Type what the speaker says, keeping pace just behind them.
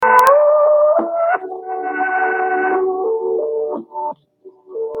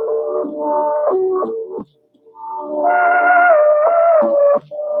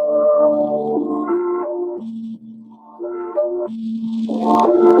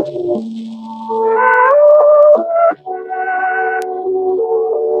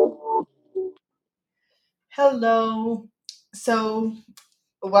Hello. So,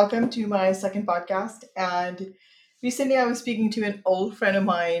 welcome to my second podcast. And recently, I was speaking to an old friend of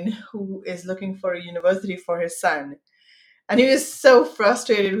mine who is looking for a university for his son. And he was so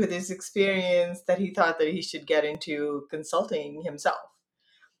frustrated with his experience that he thought that he should get into consulting himself.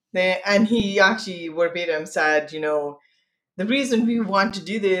 And he actually verbatim said, the reason we want to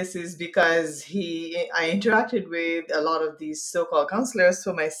do this is because I interacted with a lot of these so-called counselors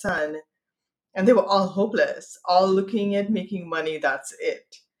for my son, and they were all hopeless, all looking at making money. That's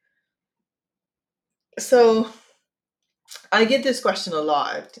it. So I get this question a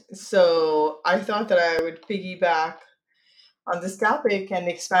lot. So I thought that I would piggyback on this topic and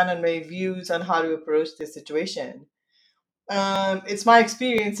expand on my views on how to approach this situation. It's my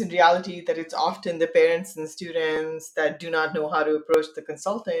experience in reality that it's often the parents and students that do not know how to approach the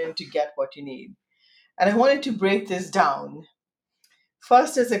consultant to get what you need. And I wanted to break this down.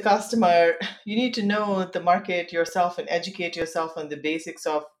 First, as a customer, you need to know the market yourself and educate yourself on the basics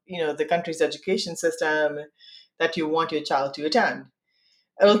of, the country's education system that you want your child to attend.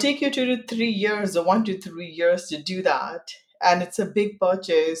 It'll take you 2 to 3 years or 1 to 3 years to do that. And it's a big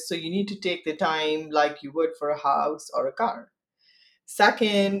purchase, so you need to take the time like you would for a house or a car.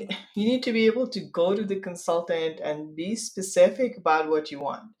 Second, you need to be able to go to the consultant and be specific about what you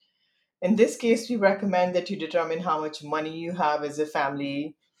want. In this case, we recommend that you determine how much money you have as a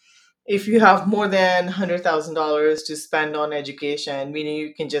family. If you have more than $100,000 to spend on education, meaning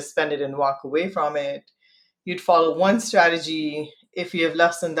you can just spend it and walk away from it, you'd follow one strategy. If you have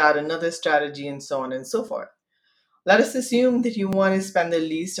less than that, another strategy, and so on and so forth. Let us assume that you want to spend the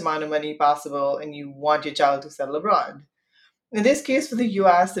least amount of money possible and you want your child to settle abroad. In this case, for the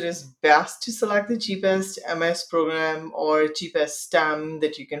US, it is best to select the cheapest MS program or cheapest STEM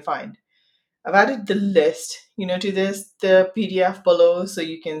that you can find. I've added the list, to the PDF below so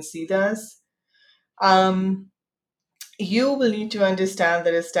you can see this. Um, you will need to understand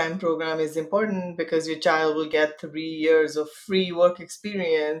that a STEM program is important because your child will get 3 years of free work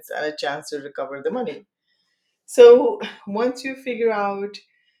experience and a chance to recover the money. So once you figure out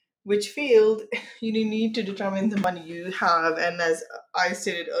which field, you need to determine the money you have. And as I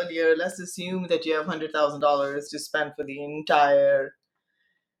stated earlier, let's assume that you have $100,000 to spend for the entire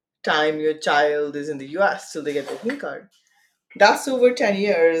time your child is in the US till they get their green card. That's over 10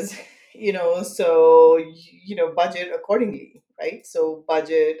 years, so, budget accordingly, right? So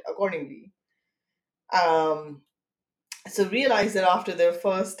budget accordingly. Um, so realize that after their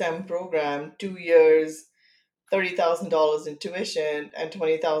first STEM program, 2 years, $30,000 in tuition and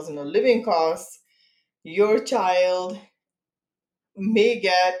 20,000 in living costs, your child may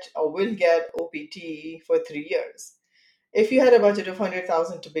get or will get OPT for 3 years. If you had a budget of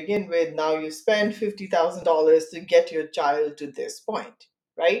 100,000 to begin with, now you spend $50,000 to get your child to this point,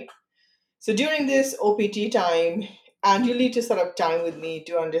 right? So during this OPT time, and you'll need to set up time with me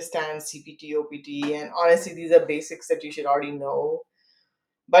to understand CPT, OPT, and honestly, these are basics that you should already know.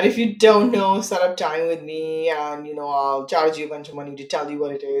 But if you don't know, set up time with me, and I'll charge you a bunch of money to tell you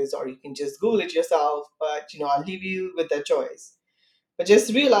what it is, or you can just Google it yourself. But I'll leave you with that choice. But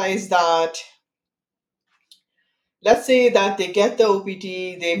just realize that, let's say that they get the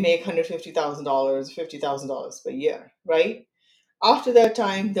OPT, they make $150,000, $50,000 per year, right? After that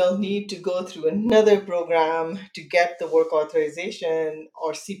time, they'll need to go through another program to get the work authorization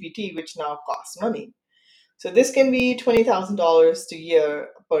or CPT, which now costs money. So this can be $20,000 to year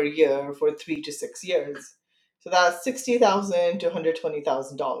per year for 3 to 6 years. So that's $60,000 to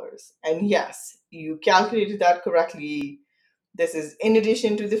 $120,000. And yes, you calculated that correctly. This is in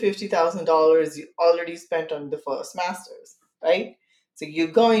addition to the $50,000 you already spent on the first master's, right? So you're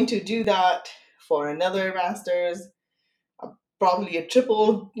going to do that for another master's, uh, probably a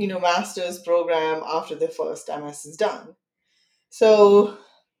triple, master's program after the first MS is done. So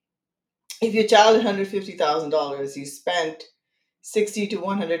if your child had $150,000, you spent 60 to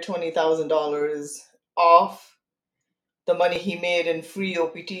 $120,000 off the money he made in free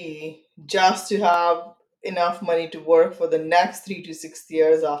OPT just to have enough money to work for the next 3 to 6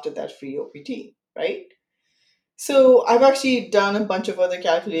 years after that free OPT, right? So I've actually done a bunch of other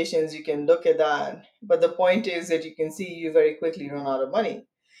calculations. You can look at that. But the point is that you can see you very quickly run out of money.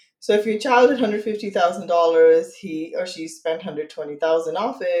 So if your child had $150,000, he or she spent 120,000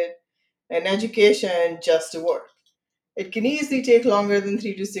 off it, and education just to work. It can easily take longer than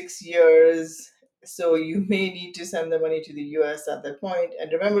 3 to 6 years, so you may need to send the money to the US at that point.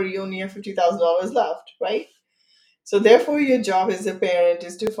 And remember, you only have $50,000 left, right? So therefore, your job as a parent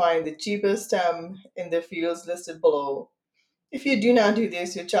is to find the cheapest STEM in the fields listed below If you do not do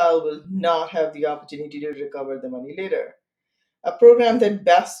this, your child will not have the opportunity to recover the money later. A program that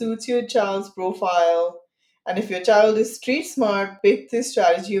best suits your child's profile. And if your child is street smart, pick this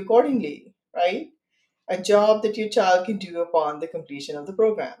strategy accordingly, right? A job that your child can do upon the completion of the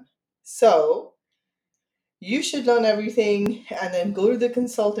program. So, you should learn everything and then go to the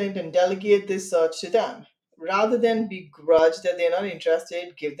consultant and delegate this search to them. Rather than begrudge that they're not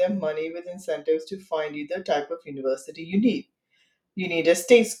interested, give them money with incentives to find you the type of university you need. You need a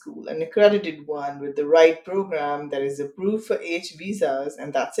state school, an accredited one with the right program that is approved for H visas,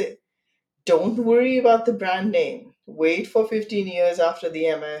 and that's it. Don't worry about the brand name. Wait for 15 years after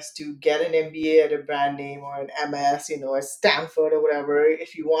the MS to get an MBA at a brand name or an MS, at Stanford or whatever,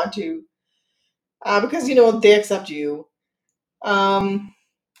 if you want to, because they accept you. Um,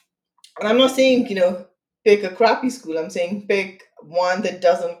 and I'm not saying pick a crappy school. I'm saying pick one that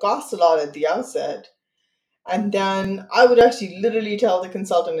doesn't cost a lot at the outset, and then I would actually literally tell the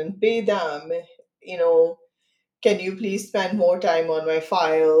consultant and pay them. You know, can you please spend more time on my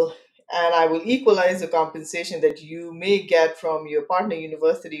file? And I will equalize the compensation that you may get from your partner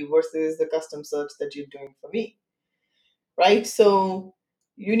university versus the custom search that you're doing for me, right? So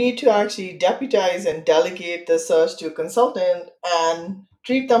you need to actually deputize and delegate the search to a consultant and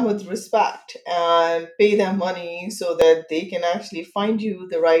treat them with respect and pay them money so that they can actually find you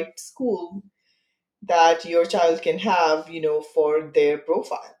the right school that your child can have, for their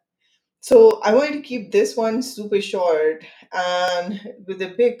profile. So I wanted to keep this one super short and with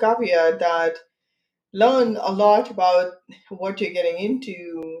a big caveat that learn a lot about what you're getting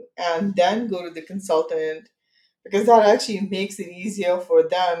into and then go to the consultant because that actually makes it easier for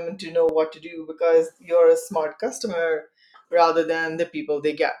them to know what to do because you're a smart customer rather than the people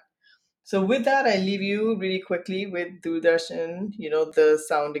they get. So with that, I leave you really quickly with Doordarshan, the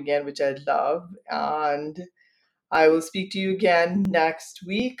sound again, which I love. And I will speak to you again next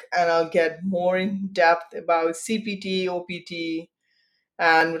week and I'll get more in depth about CPT, OPT,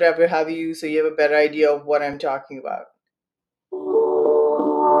 and whatever have you, so you have a better idea of what I'm talking about.